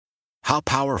How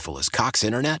powerful is Cox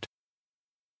Internet?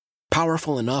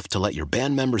 Powerful enough to let your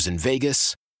band members in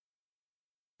Vegas,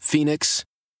 Phoenix,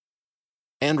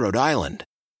 and Rhode Island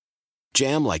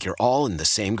jam like you're all in the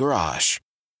same garage.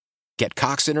 Get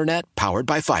Cox Internet powered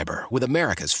by fiber with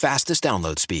America's fastest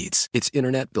download speeds. It's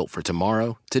internet built for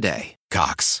tomorrow, today.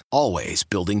 Cox, always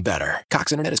building better.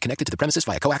 Cox Internet is connected to the premises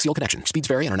via coaxial connection. Speeds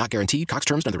vary and are not guaranteed. Cox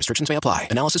terms and other restrictions may apply.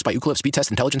 Analysis by Ookla Speed Test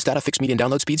Intelligence Data. Fixed median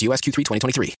download speeds. US Q3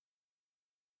 2023.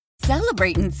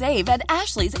 Celebrate and save at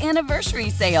Ashley's Anniversary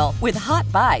Sale. With Hot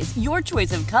Buys, your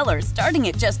choice of colors starting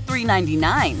at just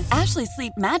 $3.99. Ashley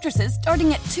Sleep mattresses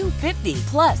starting at $2.50.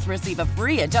 Plus, receive a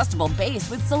free adjustable base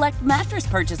with select mattress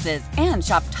purchases. And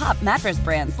shop top mattress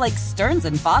brands like Stearns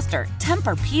 & Foster,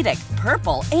 Tempur-Pedic,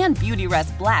 Purple, and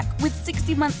Beautyrest Black with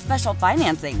 60-month special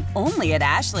financing. Only at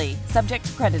Ashley. Subject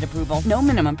to credit approval. No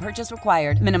minimum purchase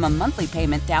required. Minimum monthly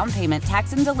payment, down payment,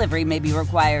 tax, and delivery may be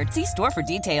required. See store for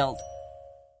details.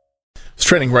 It's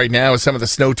trending right now as some of the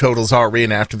snow totals are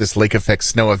in after this lake effect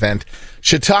snow event.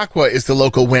 Chautauqua is the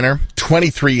local winner,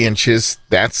 23 inches.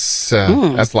 That's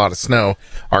a lot of snow.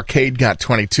 Arcade got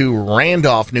 22.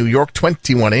 Randolph, New York,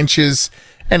 21 inches.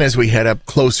 And as we head up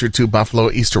closer to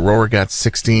Buffalo, East Aurora got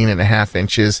 16 and a half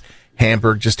inches.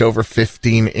 Hamburg, just over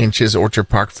 15 inches. Orchard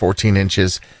Park, 14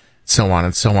 inches. So on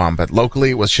and so on. But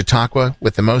locally, it was Chautauqua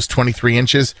with the most, 23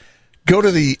 inches. Go to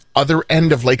the other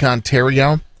end of Lake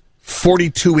Ontario.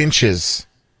 42 inches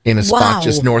in a spot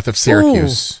just north of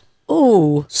Syracuse.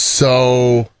 Ooh.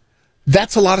 So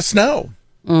that's a lot of snow.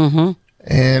 Mm-hmm.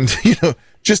 And,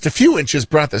 just a few inches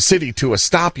brought the city to a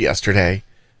stop yesterday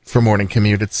for morning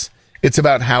commute. It's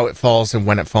about how it falls and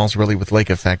when it falls, really, with lake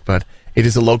effect. But it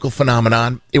is a local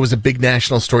phenomenon. It was a big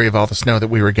national story of all the snow that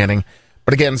we were getting.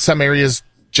 But again, some areas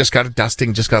just got a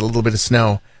dusting, just got a little bit of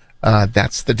snow.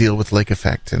 That's the deal with lake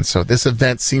effect. And so this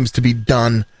event seems to be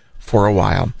done for a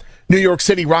while. New York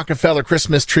City Rockefeller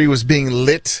Christmas tree was being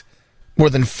lit. More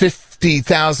than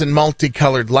 50,000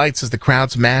 multicolored lights as the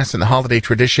crowds mass in the holiday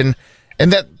tradition.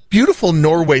 And that beautiful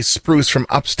Norway spruce from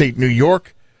upstate New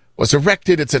York was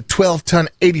erected. It's a 12-ton,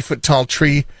 80-foot-tall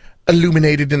tree.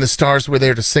 Illuminated, and the stars were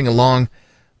there to sing along.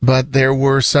 But there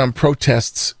were some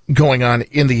protests going on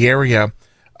in the area.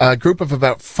 A group of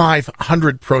about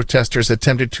 500 protesters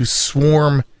attempted to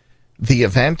swarm the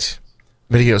event.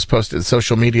 Videos posted to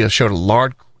social media showed a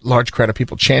large crowd of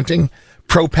people chanting,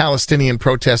 pro-Palestinian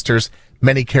protesters,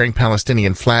 many carrying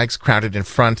Palestinian flags, crowded in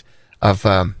front of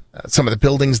some of the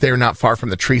buildings there not far from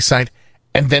the tree site,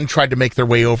 and then tried to make their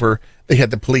way over. They had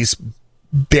the police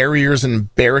barriers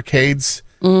and barricades,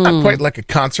 not quite like a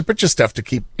concert, but just stuff to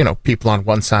keep, people on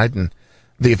one side and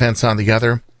the events on the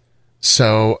other.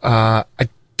 So I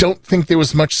don't think there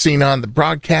was much seen on the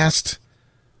broadcast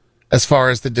as far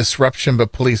as the disruption,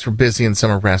 but police were busy and some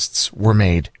arrests were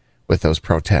made with those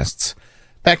protests.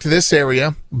 Back to this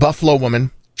area, Buffalo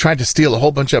woman tried to steal a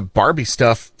whole bunch of Barbie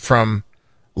stuff from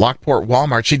Lockport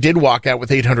Walmart. She did walk out with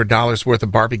 $800 worth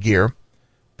of Barbie gear,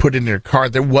 put it in her car.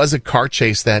 There was a car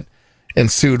chase that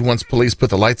ensued once police put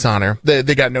the lights on her.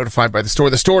 They got notified by the store.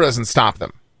 The store doesn't stop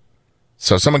them.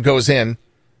 So someone goes in,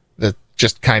 that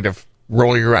just kind of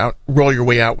roll your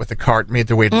way out with the cart, made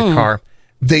their way to the car.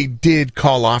 They did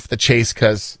call off the chase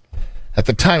because at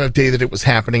the time of day that it was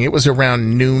happening, it was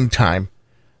around noontime.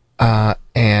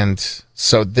 And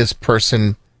so this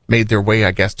person made their way,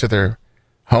 I guess, to their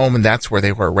home, and that's where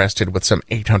they were arrested with some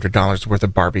 $800 worth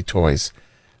of Barbie toys,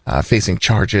 facing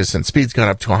charges, and speeds got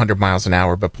up to 100 miles an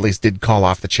hour, but police did call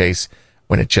off the chase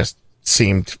when it just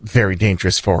seemed very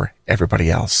dangerous for everybody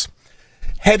else.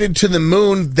 Headed to the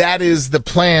moon, that is the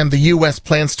plan. The U.S.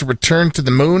 plans to return to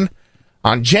the moon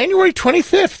on January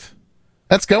 25th.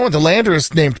 That's going. The lander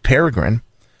is named Peregrine.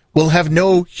 Will have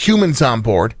no humans on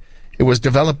board. It was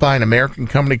developed by an American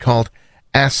company called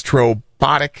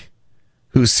Astrobotic,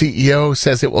 whose CEO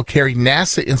says it will carry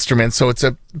NASA instruments. So it's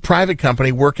a private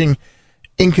company working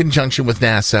in conjunction with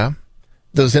NASA.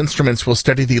 Those instruments will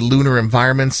study the lunar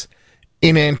environments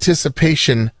in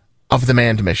anticipation of the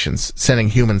manned missions, sending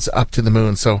humans up to the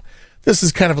moon. So this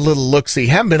is kind of a little look-see.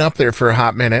 Haven't been up there for a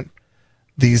hot minute.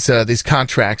 These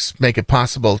contracts make it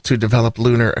possible to develop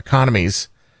lunar economies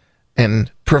and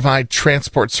provide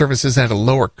transport services at a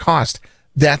lower cost.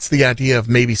 That's the idea of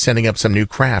maybe sending up some new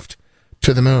craft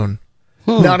to the moon.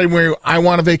 Not anywhere I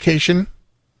want a vacation,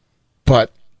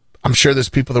 but I'm sure there's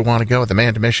people that want to go. The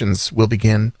manned missions will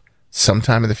begin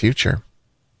sometime in the future.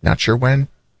 Not sure when,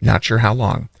 not sure how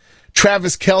long.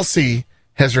 Travis Kelce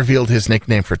has revealed his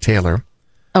nickname for Taylor.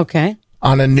 Okay.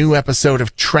 On a new episode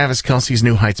of Travis Kelce's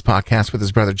New Heights podcast with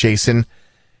his brother Jason,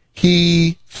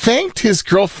 he thanked his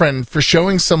girlfriend for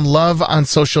showing some love on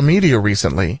social media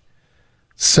recently.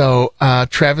 So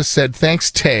Travis said,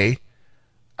 "Thanks, Tay,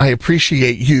 I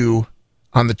appreciate you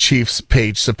on the Chiefs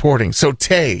page supporting. So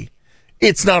Tay,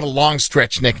 it's not a long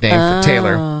stretch nickname for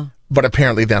Taylor, but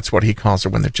apparently that's what he calls her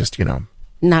when they're just,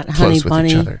 Not close honey with bunny,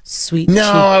 each other. sweet No, cheeks,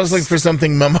 I was looking for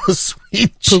something Momo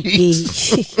sweet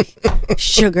cheeks. Pookie,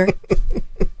 sugar,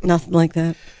 nothing like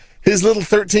that. His little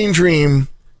 13 dream,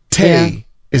 Tay,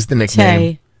 is the nickname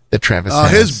Tay. that Travis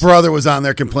has. His brother was on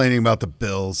there complaining about the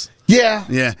Bills. Yeah.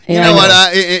 Yeah. Yeah, You I know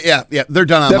know. what? They're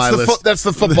done on my list. That's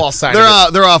the football side of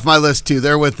it. They're off my list too.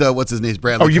 They're with what's his name,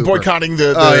 Bradley. Oh, you Cooper. boycotting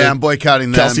the Oh yeah, I'm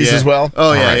boycotting them. Kelsey's yeah. as well? Oh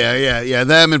All yeah, right. yeah.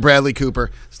 Them and Bradley Cooper.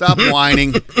 Stop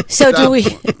whining. So do we?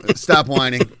 Stop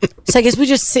whining. So I guess we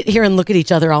just sit here and look at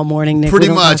each other all morning, Nick. Pretty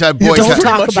We don't much, talk- I boycott- Don't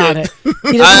talk Pretty about much it.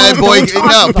 You just don't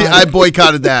talk about I it.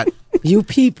 boycotted that. You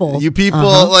people. You people,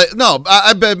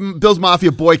 I bet Bills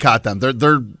Mafia boycott them.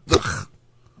 They're ugh.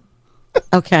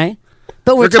 Okay.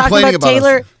 But we're They're talking complaining about about us.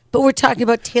 Taylor. But we're talking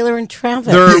about Taylor and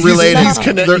Travis. They're related.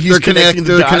 he's connecting the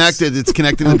They're dots. connected. It's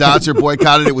connecting the dots. They're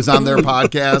boycotted. It was on their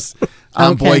podcast.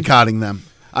 I'm Okay. boycotting them.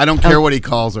 I don't care what he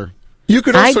calls her. You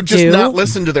could also I just do. not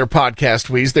listen to their podcast,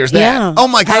 Weeze. There's that. Yeah. Oh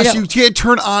my I gosh! don't- You can't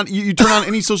turn on. You turn on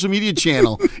any social media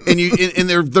channel, and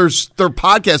their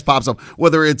podcast pops up.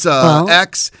 Whether it's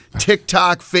X,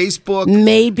 TikTok, Facebook.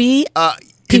 Maybe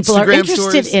people are Instagram interested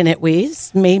stories. in it,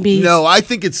 Weeze. Maybe. No, I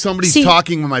think it's somebody's See,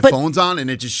 talking when my but- phone's on, and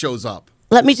it just shows up.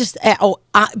 Let me just.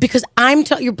 Because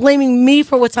you're blaming me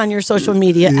for what's on your social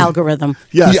media algorithm.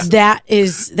 Yes.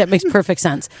 That makes perfect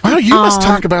sense. Wow, you must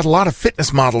talk about a lot of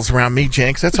fitness models around me,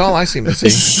 Jenks. That's all I seem to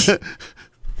see.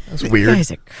 That's You weird. guys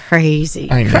are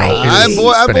crazy. I know.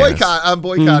 Crazy. I'm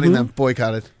boycotting them.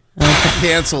 Boycotted.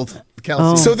 Canceled.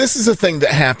 Kelsey. So this is a thing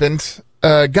that happened.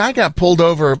 A guy got pulled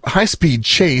over, high-speed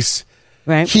chase.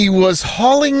 Right. He was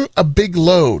hauling a big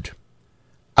load.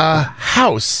 A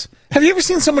house. Have you ever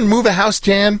seen someone move a house,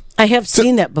 Jan? I have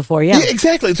seen that before. Yeah. Yeah,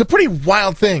 exactly. It's a pretty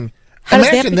wild thing. How does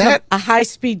that Imagine become that. a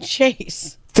high-speed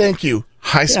chase? Thank you.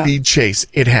 High-speed chase.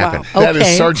 It happened. Wow. That is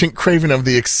Okay. Sergeant Craven of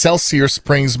the Excelsior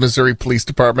Springs, Missouri Police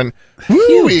Department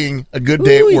wooing a good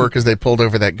day at work as they pulled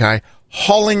over that guy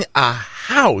hauling a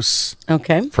house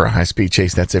Okay. for a high-speed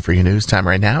chase. That's it for your news. Time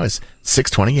right now is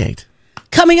 6:28.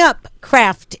 Coming up,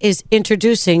 Kraft is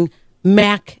introducing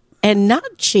mac and not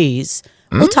cheese.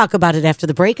 We'll talk about it after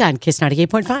the break on Kiss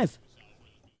 98.5.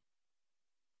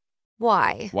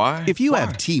 Why? Why? If you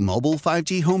have T-Mobile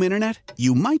 5G home internet,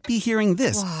 you might be hearing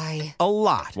this Why? a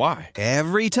lot. Why?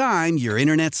 Every time your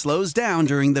internet slows down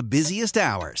during the busiest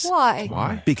hours. Why?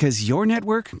 Why? Because your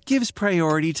network gives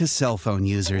priority to cell phone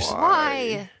users.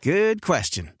 Why? Good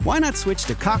question. Why not switch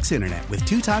to Cox Internet with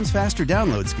 2 times faster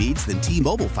download speeds than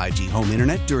T-Mobile 5G home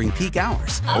internet during peak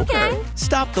hours? Okay.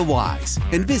 Stop the whys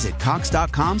and visit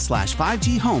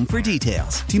cox.com/5G home for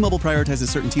details. T-Mobile prioritizes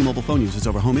certain T-Mobile phone users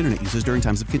over home internet users during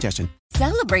times of congestion.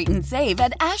 Celebrate and save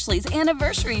at Ashley's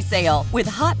Anniversary Sale. With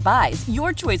Hot Buys,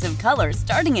 your choice of colors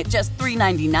starting at just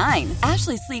 $3.99.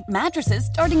 Ashley Sleep mattresses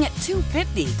starting at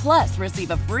 $2.50. Plus,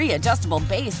 receive a free adjustable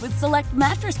base with select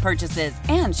mattress purchases.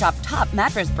 And shop top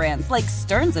mattress brands like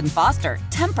Stearns & Foster,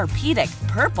 Tempur-Pedic,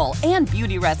 Purple, and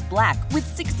Beautyrest Black with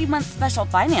 60-month special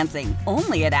financing.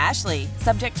 Only at Ashley.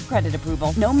 Subject to credit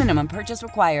approval. No minimum purchase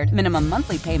required. Minimum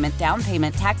monthly payment, down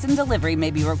payment, tax, and delivery may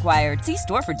be required. See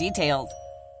store for details.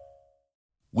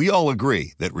 We all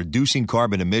agree that reducing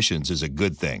carbon emissions is a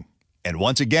good thing. And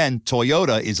once again,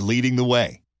 Toyota is leading the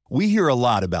way. We hear a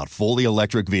lot about fully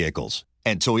electric vehicles,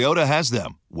 and Toyota has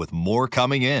them, with more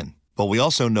coming in. But we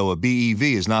also know a BEV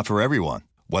is not for everyone,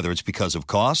 whether it's because of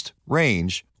cost,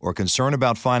 range, or concern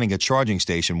about finding a charging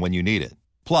station when you need it.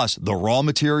 Plus, the raw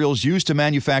materials used to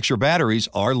manufacture batteries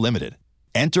are limited.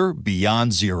 Enter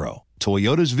Beyond Zero,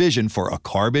 Toyota's vision for a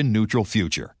carbon-neutral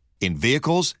future. In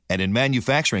vehicles and in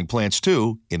manufacturing plants,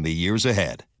 too, in the years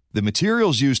ahead. The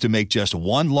materials used to make just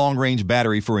one long-range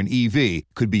battery for an EV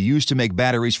could be used to make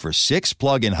batteries for 6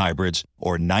 plug-in hybrids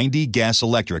or 90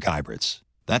 gas-electric hybrids.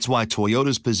 That's why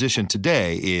Toyota's position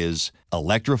today is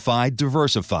electrified,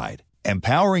 diversified,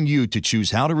 empowering you to choose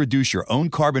how to reduce your own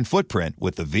carbon footprint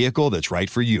with the vehicle that's right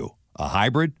for you, a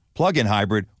hybrid, plug-in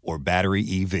hybrid, or battery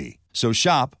EV. So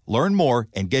shop, learn more,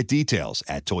 and get details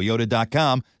at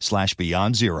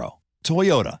toyota.com/beyond zero.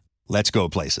 Toyota, let's go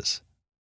places.